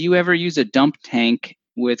 Do you ever use a dump tank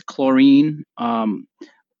with chlorine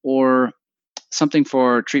or something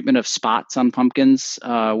for treatment of spots on pumpkins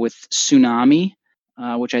with Tsunami,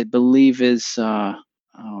 which I believe is, I'm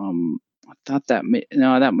thinking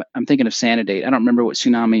of Sanidate. I don't remember what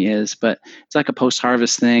Tsunami is, but it's like a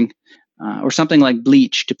post-harvest thing. Or something like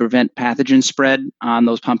bleach to prevent pathogen spread on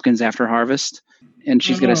those pumpkins after harvest. And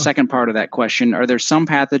she's got a second part of that question. Are there some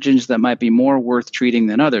pathogens that might be more worth treating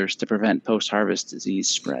than others to prevent post-harvest disease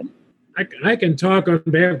spread? I can talk on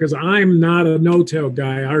behalf because I'm not a no-till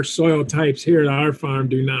guy. Our soil types here at our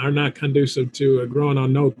farm are not conducive to growing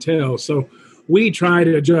on no-till. So we try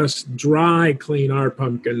to just dry clean our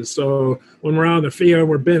pumpkins. So when we're out in the field,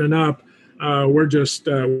 we're binning up.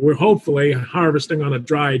 We're hopefully harvesting on a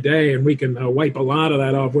dry day, and we can wipe a lot of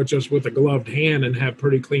that off with a gloved hand and have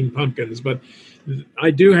pretty clean pumpkins. But I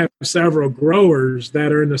do have several growers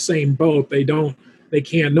that are in the same boat.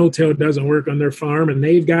 No-till doesn't work on their farm, and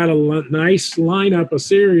they've got a nice lineup, a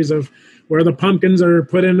series of where the pumpkins are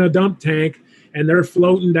put in a dump tank and they're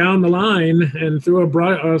floating down the line and through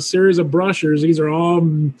a series of brushers. These are all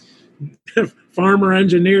farmer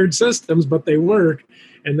engineered systems, but they work.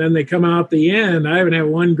 And then they come out the end. I even have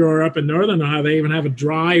one grower up in Northern Ohio. They even have a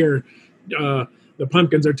dryer. The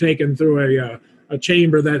pumpkins are taken through a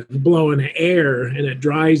chamber that's blowing air, and it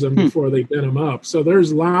dries them before they bin them up. So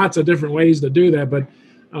there's lots of different ways to do that. But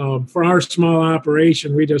for our small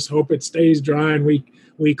operation, we just hope it stays dry and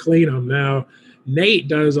we clean them. Now, Nate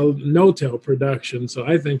does a no-till production, so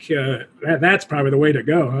I think that's probably the way to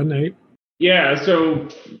go, huh, Nate? Yeah, so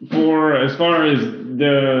as far as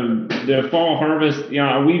the fall harvest,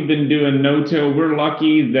 we've been doing no-till. We're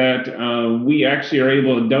lucky that we actually are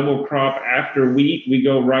able to double crop after wheat. We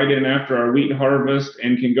go right in after our wheat harvest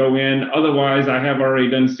and can go in. Otherwise, I have already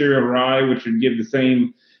done cereal rye, which would give the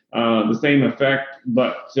same effect.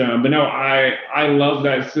 But no, I love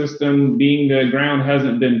that system. Being the ground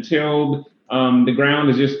hasn't been tilled. The ground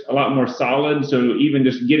is just a lot more solid. So even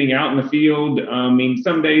just getting out in the field,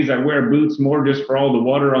 some days I wear boots more just for all the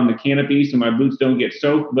water on the canopy so my boots don't get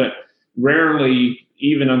soaked. But rarely,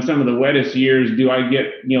 even on some of the wettest years, do I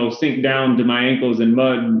get, sink down to my ankles in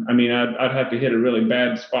mud. I'd have to hit a really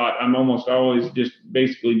bad spot. I'm almost always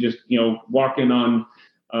basically walking on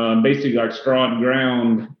basically like strawed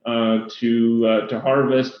ground to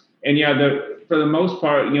harvest. And for the most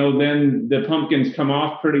part, then the pumpkins come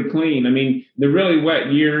off pretty clean. The really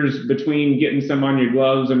wet years between getting some on your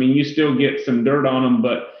gloves, you still get some dirt on them,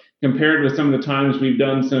 but compared with some of the times we've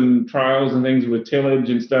done some trials and things with tillage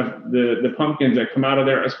and stuff, the pumpkins that come out of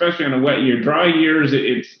there, especially on a wet year, dry years,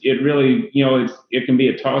 it really, it can be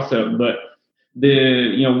a toss up, but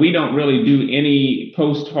we don't really do any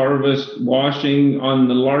post-harvest washing on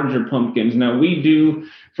the larger pumpkins. Now we do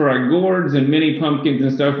for our gourds and mini pumpkins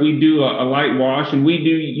and stuff. We do a light wash, and we do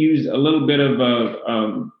use a little bit of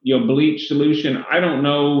a bleach solution. I don't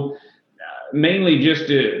know, mainly just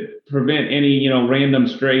to prevent any random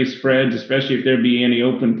stray spreads, especially if there be any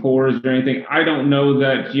open pores or anything. I don't know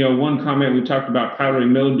that one comment we talked about powdery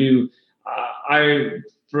mildew.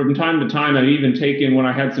 From time to time, I've even taken, when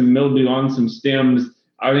I had some mildew on some stems,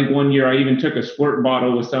 I think one year I even took a squirt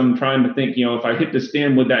bottle with some, trying to think, if I hit the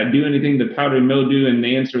stem, would that do anything to powdery mildew? And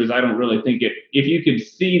the answer is, I don't really think it. If you could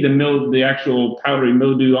see the actual powdery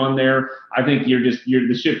mildew on there, I think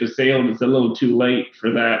the ship has sailed. It's a little too late for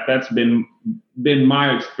that. That's been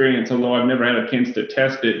my experience, although I've never had a chance to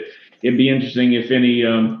test it. It'd be interesting if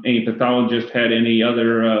any pathologist had any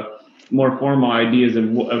other more formal ideas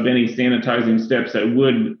of any sanitizing steps that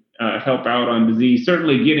would help out on disease.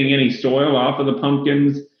 Certainly getting any soil off of the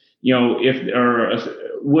pumpkins,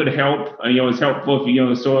 would help. It's helpful if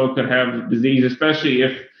the soil could have disease, especially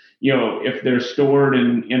if they're stored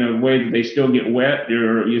in a way that they still get wet,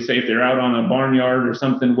 or you say if they're out on a barnyard or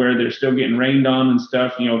something where they're still getting rained on and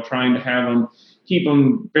stuff, trying to keep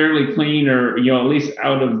them fairly clean, or at least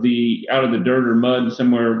out of the dirt or mud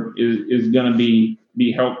somewhere is going to be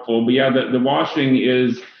helpful. But yeah, the washing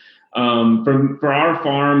is for our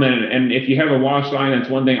farm, and if you have a wash line, that's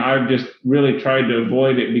one thing I've just really tried to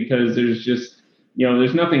avoid it, because there's just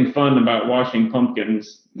there's nothing fun about washing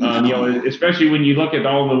pumpkins. Especially when you look at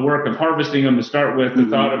all the work of harvesting them to start with. The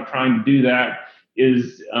thought of trying to do that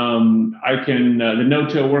is the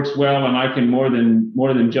no-till works well, and I can more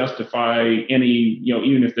than justify any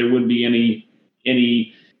even if there would be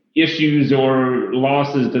any issues or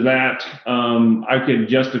losses to that, I could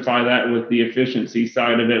justify that with the efficiency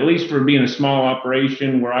side of it, at least for being a small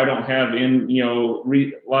operation where I don't have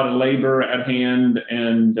a lot of labor at hand,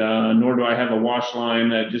 and nor do I have a wash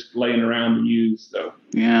line just laying around to use. So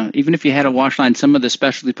yeah, even if you had a wash line, some of the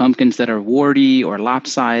specialty pumpkins that are warty or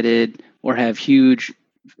lopsided or have huge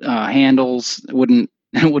handles wouldn't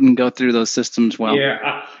go through those systems well.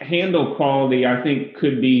 Yeah, handle quality, I think,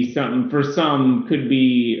 could be something for some, could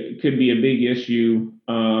be a big issue.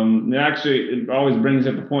 Actually, it always brings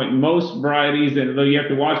up a point. Most varieties, and though you have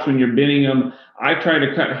to watch when you're binning them, I try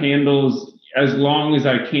to cut handles as long as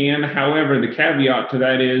I can. However, the caveat to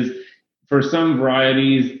that is, for some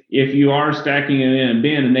varieties, if you are stacking it in a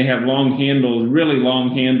bin and they have long handles, really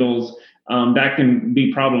long handles, that can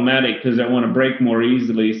be problematic because they want to break more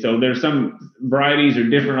easily. So there's some varieties are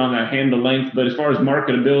different on that handle length, but as far as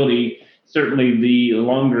marketability, certainly the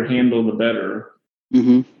longer handle, the better.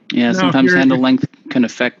 Mm-hmm. Yeah, sometimes handle length can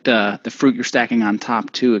affect the fruit you're stacking on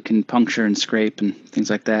top too. It can puncture and scrape and things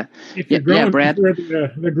like that. If you're growing Brad,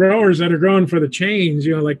 the growers that are growing for the chains,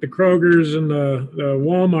 like the Kroger's and the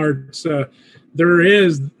Walmarts,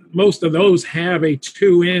 most of those have a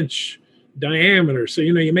 2-inch diameter. So,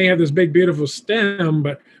 you may have this big, beautiful stem,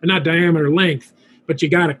 but not diameter, length, but you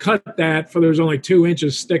got to cut that for there's only 2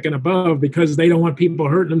 inches sticking above, because they don't want people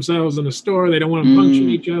hurting themselves in the store. They don't want to puncture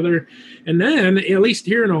each other. And then, at least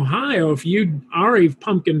here in Ohio, if you are a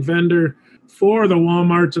pumpkin vendor for the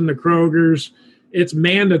Walmarts and the Krogers, it's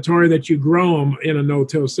mandatory that you grow them in a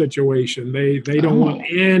no-till situation. They don't want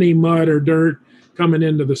any mud or dirt coming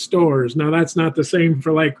into the stores. Now, that's not the same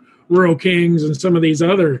for like Rural Kings and some of these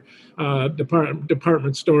other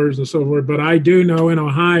department stores and so forth. But I do know in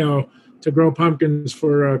Ohio, to grow pumpkins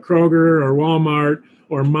for Kroger or Walmart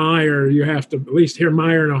or Meijer, you have to, at least here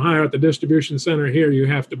Meijer in Ohio at the distribution center here, you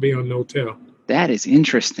have to be on no-till. That is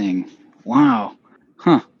interesting. Wow.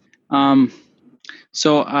 Huh.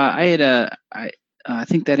 So I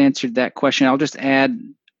think that answered that question. I'll just add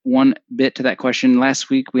one bit to that question. Last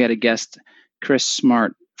week we had a guest, Chris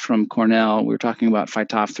Smart from Cornell. We were talking about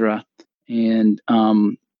Phytophthora, and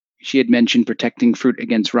she had mentioned protecting fruit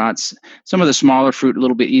against rots. Some of the smaller fruit, a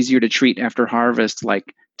little bit easier to treat after harvest,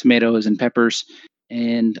 like tomatoes and peppers.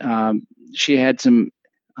 And she had some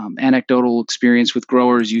anecdotal experience with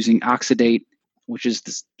growers using oxidate, which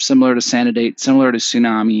is similar to Sanidate, similar to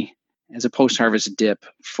Tsunami, as a post-harvest dip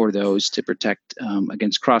for those to protect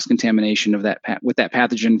against cross-contamination of that with that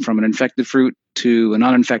pathogen from an infected fruit to an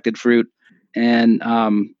uninfected fruit. And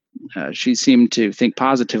she seemed to think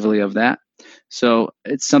positively of that. So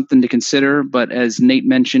it's something to consider. But as Nate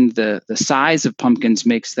mentioned, the size of pumpkins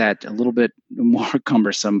makes that a little bit more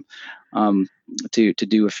cumbersome to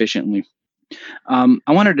do efficiently. I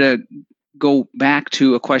wanted to go back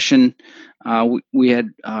to a question we had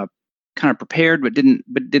kind of prepared but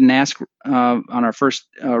didn't ask on our first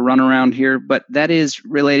run around here. But that is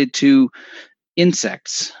related to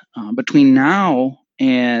insects. Between now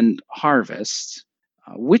and harvest,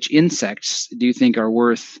 which insects do you think are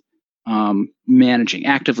worth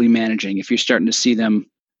actively managing if you're starting to see them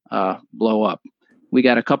blow up? We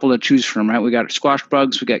got a couple to choose from, right? We got squash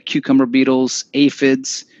bugs, we got cucumber beetles,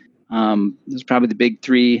 aphids. Those are probably the big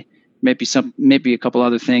three. Maybe a couple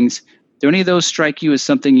other things. Do any of those strike you as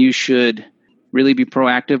something you should really be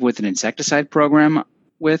proactive with an insecticide program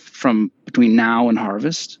from between now and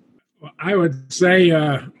harvest? I would say,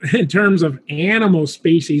 in terms of animal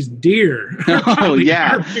species, deer. Oh,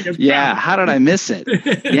 yeah. Yeah. How did I miss it?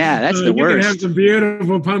 Yeah, that's the worst. You can have some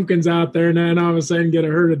beautiful pumpkins out there, and then all of a sudden get a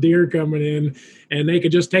herd of deer coming in, and they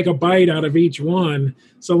could just take a bite out of each one.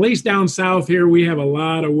 So at least down south here, we have a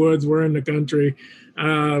lot of woods. We're in the country.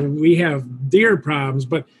 We have deer problems.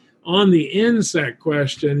 But on the insect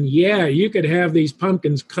question, yeah, you could have these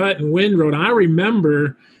pumpkins cut and windrowed. I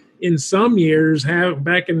remember in some years,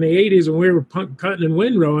 back in the 80s when we were cutting and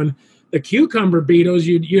windrowing, the cucumber beetles,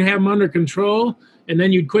 you'd have them under control, and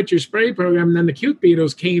then you'd quit your spray program, and then the cuke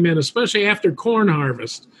beetles came in, especially after corn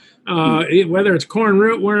harvest. Whether it's corn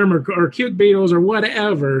rootworm or cuke beetles or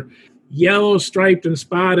whatever, yellow striped and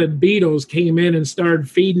spotted beetles came in and started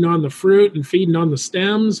feeding on the fruit and feeding on the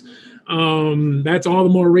stems. That's all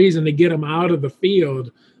the more reason to get them out of the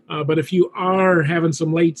field. But if you are having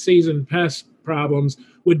some late season pest problems,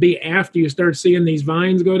 would be after you start seeing these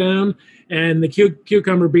vines go down, and the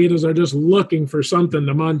cucumber beetles are just looking for something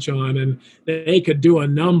to munch on, and they could do a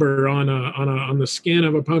number on the skin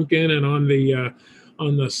of a pumpkin and on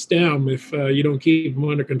the stem if you don't keep them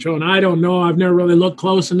under control. And I don't know, I've never really looked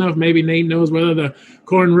close enough. Maybe Nate knows whether the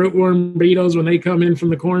corn rootworm beetles, when they come in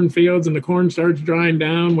from the cornfields and the corn starts drying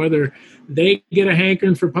down, whether they get a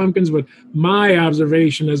hankering for pumpkins. But my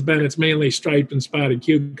observation has been it's mainly striped and spotted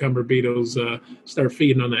cucumber beetles start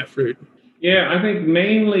feeding on that fruit. Yeah, I think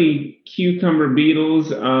mainly cucumber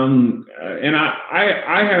beetles, and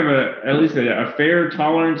I have at least a fair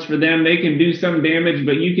tolerance for them. They can do some damage,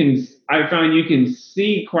 but I find you can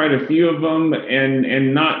see quite a few of them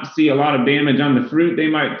and not see a lot of damage on the fruit. They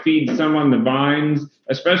might feed some on the vines,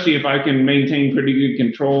 especially if I can maintain pretty good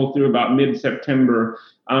control through about mid-September.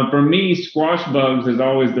 For me, squash bugs is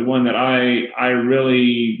always the one that I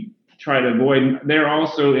really try to avoid. They're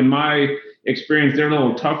also, in my experience, they're a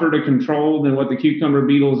little tougher to control than what the cucumber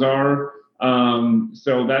beetles are.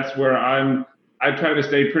 So that's where I try to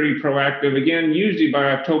stay pretty proactive. Again, usually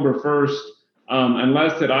by October 1st,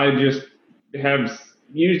 unless that I just have,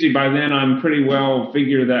 usually by then I'm pretty well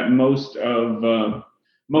figure that most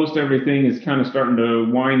everything is kind of starting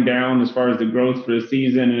to wind down as far as the growth for the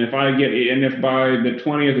season. And if by the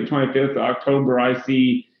 20th or 25th of October I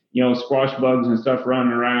see squash bugs and stuff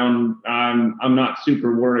running around, I'm not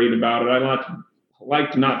super worried about it. I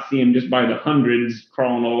like to not see them just by the hundreds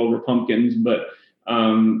crawling all over pumpkins, but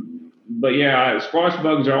yeah, squash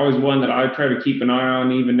bugs are always one that I try to keep an eye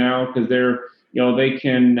on even now, because they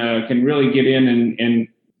can really get in and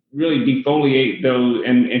really defoliate those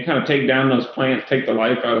and kind of take down those plants, take the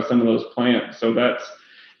life out of some of those plants. So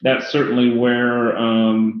that's certainly where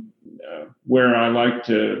I like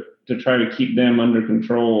to try to keep them under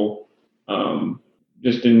control,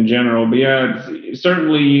 just in general. But yeah,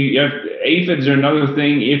 certainly aphids are another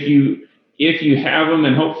thing. If you have them,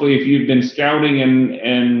 and hopefully if you've been scouting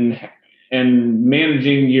and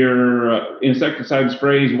managing your insecticide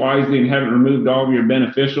sprays wisely and haven't removed all of your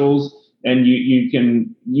beneficials, and you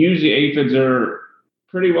can, usually aphids are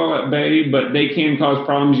pretty well at bay, but they can cause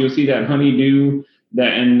problems. You'll see that honeydew,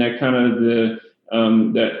 that kind of the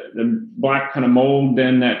black kind of mold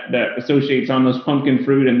then that associates on those pumpkin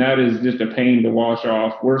fruit, and that is just a pain to wash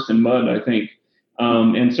off, worse than mud, I think,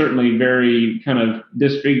 and certainly very kind of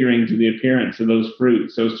disfiguring to the appearance of those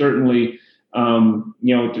fruits. So certainly,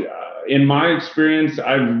 in my experience,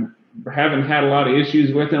 I haven't had a lot of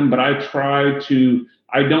issues with them, but I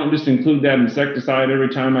don't just include that insecticide every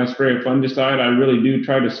time I spray a fungicide. I really do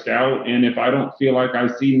try to scout, and if I don't feel like I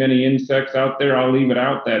see many insects out there, I'll leave it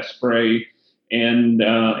out, that spray, and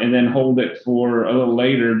then hold it for a little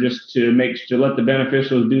later, just to let the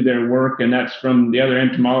beneficials do their work. And that's from the other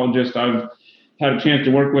entomologists I've had a chance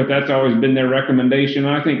to work with. That's always been their recommendation,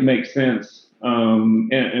 and I think makes sense.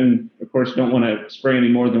 And of course, don't want to spray any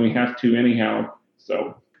more than we have to anyhow.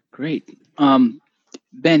 So great.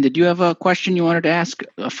 Ben, did you have a question you wanted to ask,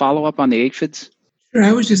 a follow-up on the aphids? Sure.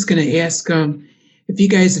 I was just going to ask if you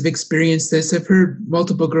guys have experienced this. I've heard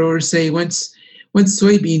multiple growers say once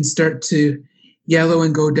soybeans start to yellow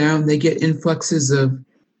and go down, they get influxes of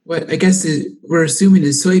what I guess we're assuming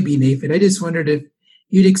is soybean aphid. I just wondered if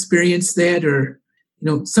you'd experienced that, or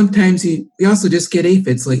sometimes we also just get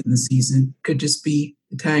aphids late in the season. Could just be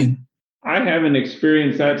the time. I haven't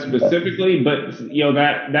experienced that specifically, but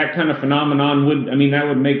that kind of phenomenon that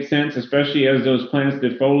would make sense, especially as those plants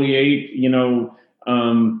defoliate.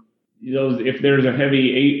 Those if there's a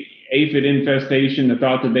heavy aphid infestation, the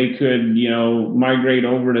thought that they could migrate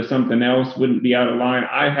over to something else wouldn't be out of line.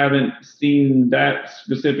 I haven't seen that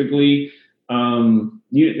specifically.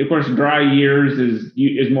 Of course, dry years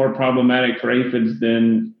is more problematic for aphids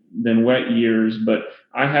than wet years, but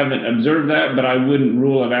I haven't observed that, but I wouldn't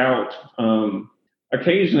rule it out.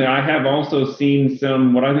 Occasionally, I have also seen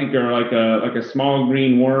some what I think are like a small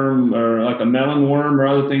green worm or like a melon worm or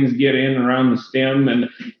other things get in around the stem, and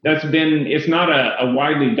it's not a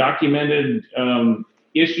widely documented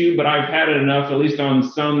issue, but I've had it enough, at least on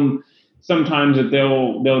sometimes that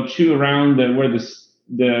they'll chew around where the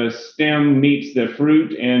stem meets the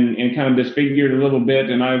fruit and kind of disfigured a little bit.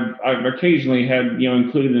 And I've occasionally had,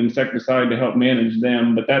 included insecticide to help manage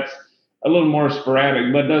them, but that's a little more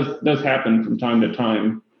sporadic, but does happen from time to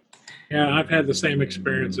time. Yeah, I've had the same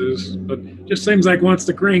experiences, but it just seems like once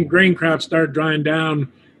the grain crops start drying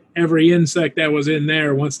down, every insect that was in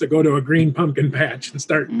there wants to go to a green pumpkin patch and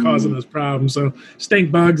start causing us problems. So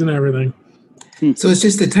stink bugs and everything. So it's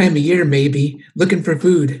just the time of year, maybe, looking for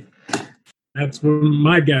food. That's what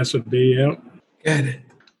my guess would be, yeah. Got it.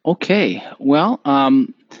 Okay. Well,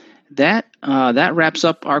 that wraps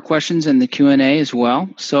up our questions in the Q&A as well.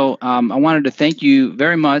 So I wanted to thank you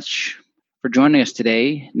very much for joining us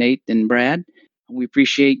today, Nate and Brad. We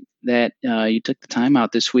appreciate that you took the time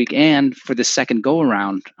out this week and for the second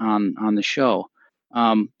go-around on the show.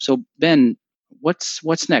 So, Ben,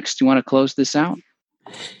 what's next? Do you want to close this out?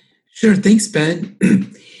 Sure. Thanks, Ben.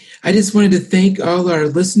 I just wanted to thank all our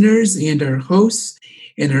listeners and our hosts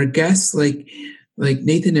and our guests like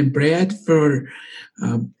Nathan and Brad for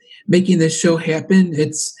making this show happen.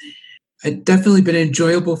 It's definitely been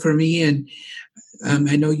enjoyable for me, and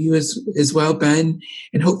I know you as well, Ben,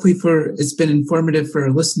 and hopefully it's been informative for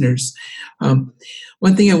our listeners.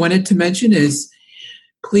 One thing I wanted to mention is,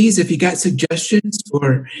 please, if you got suggestions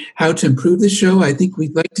for how to improve the show, I think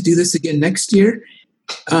we'd like to do this again next year.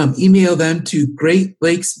 Email them to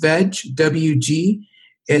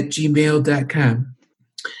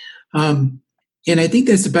greatlakesvegwg@gmail.com. And I think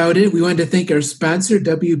that's about it. We wanted to thank our sponsor,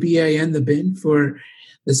 WBIN The Bin, for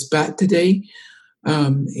the spot today.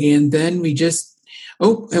 And then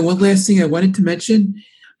and one last thing I wanted to mention.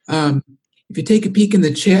 If you take a peek in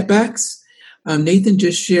the chat box, Nathan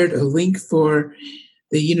just shared a link for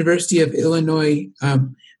the University of Illinois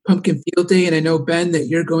Pumpkin Field Day. And I know, Ben, that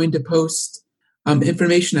you're going to post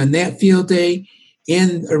information on that field day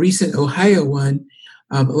and a recent Ohio one,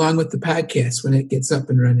 along with the podcast when it gets up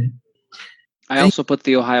and running. I also put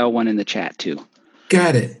the Ohio one in the chat too.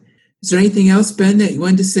 Got it. Is there anything else, Ben, that you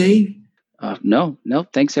wanted to say? No.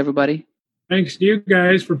 Thanks, everybody. Thanks to you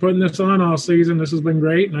guys for putting this on all season. This has been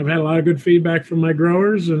great, and I've had a lot of good feedback from my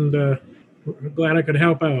growers, and I'm glad I could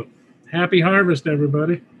help out. Happy harvest,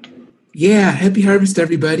 everybody. Yeah, happy harvest,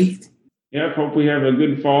 everybody. Yeah, hope we have a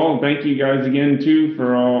good fall. Thank you guys again, too,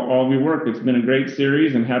 for all of your work. It's been a great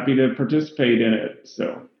series, and happy to participate in it.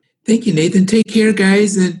 So, thank you, Nathan. Take care,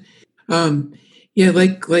 guys. And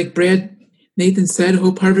like Brad, Nathan said,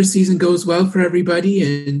 hope harvest season goes well for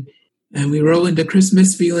everybody, and we roll into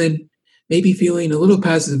Christmas feeling a little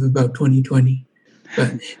positive about 2020.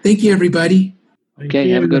 But thank you, everybody. Okay,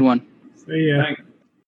 have a good one. See ya. Thanks.